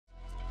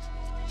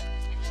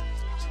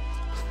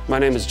My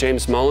name is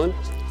James Mullin.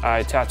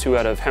 I tattoo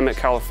out of Hemet,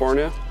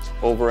 California,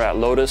 over at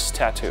Lotus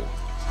Tattoo.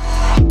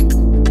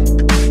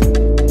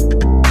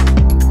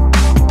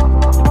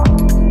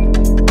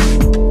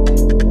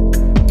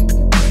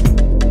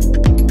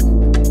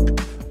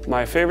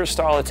 My favorite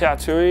style of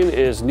tattooing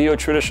is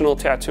neo-traditional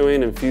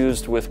tattooing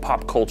infused with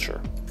pop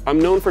culture. I'm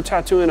known for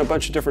tattooing a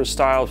bunch of different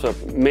styles,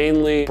 but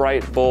mainly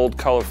bright, bold,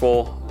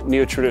 colorful,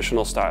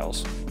 neo-traditional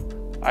styles.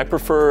 I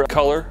prefer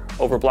color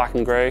over black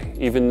and gray,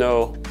 even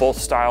though both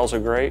styles are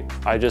great.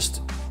 I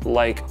just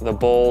like the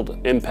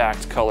bold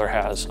impact color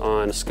has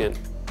on skin.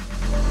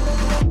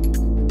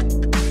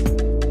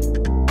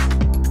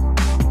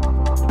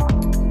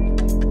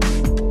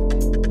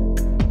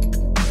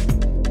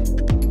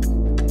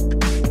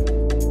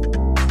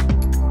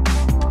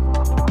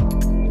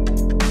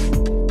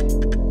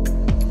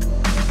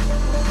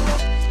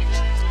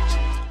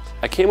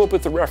 I came up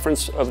with the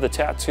reference of the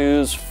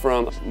tattoos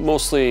from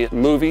mostly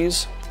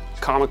movies,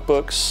 comic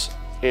books,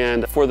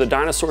 and for the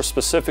dinosaurs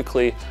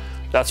specifically,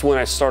 that's when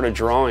I started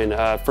drawing.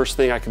 First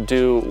thing I could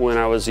do when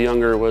I was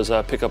younger was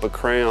pick up a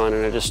crayon,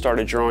 and I just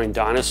started drawing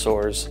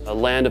dinosaurs.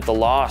 Land of the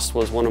Lost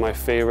was one of my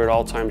favorite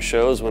all-time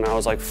shows when I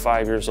was like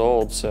 5 years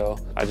old, so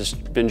I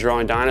just been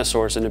drawing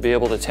dinosaurs, and to be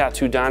able to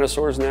tattoo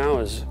dinosaurs now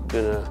has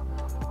been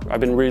I've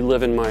been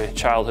reliving my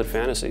childhood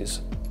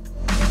fantasies.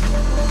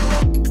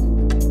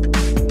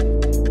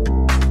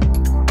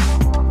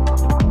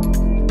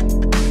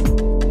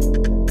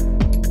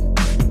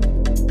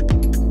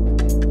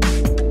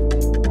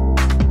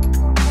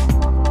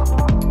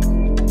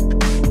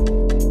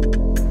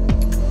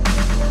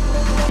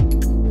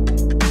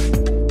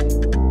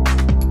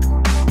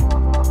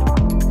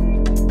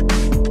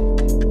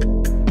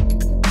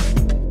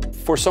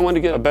 For someone to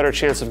get a better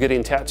chance of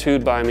getting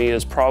tattooed by me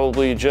is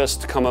probably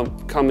just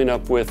coming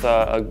up with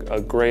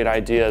a great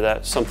idea,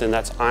 that's something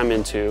that I'm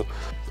into.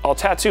 I'll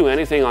tattoo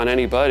anything on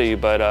anybody,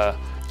 but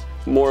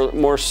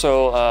more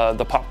so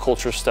the pop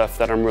culture stuff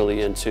that I'm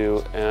really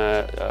into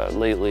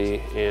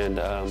lately, and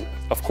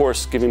of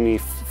course giving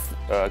me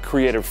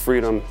creative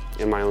freedom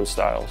in my own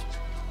styles.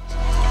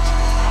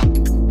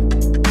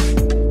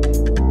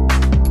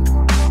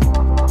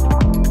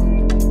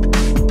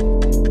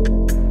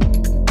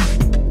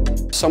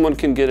 Someone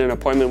can get an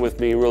appointment with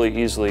me really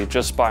easily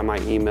just by my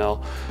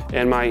email.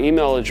 And my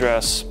email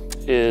address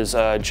is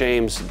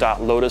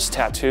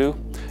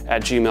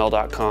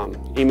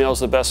james.lotustattoo@gmail.com. Email's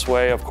the best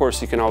way. Of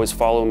course, you can always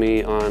follow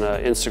me on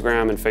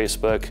Instagram and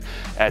Facebook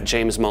at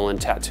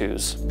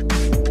jamesmullintattoos.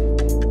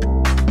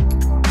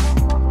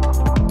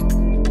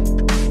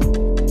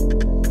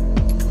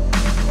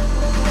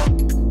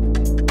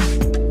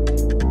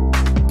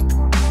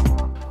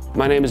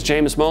 My name is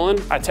James Mullin.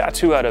 I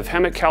tattoo out of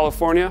Hemet,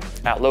 California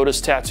at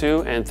Lotus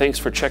Tattoo, and thanks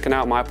for checking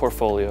out my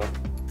portfolio.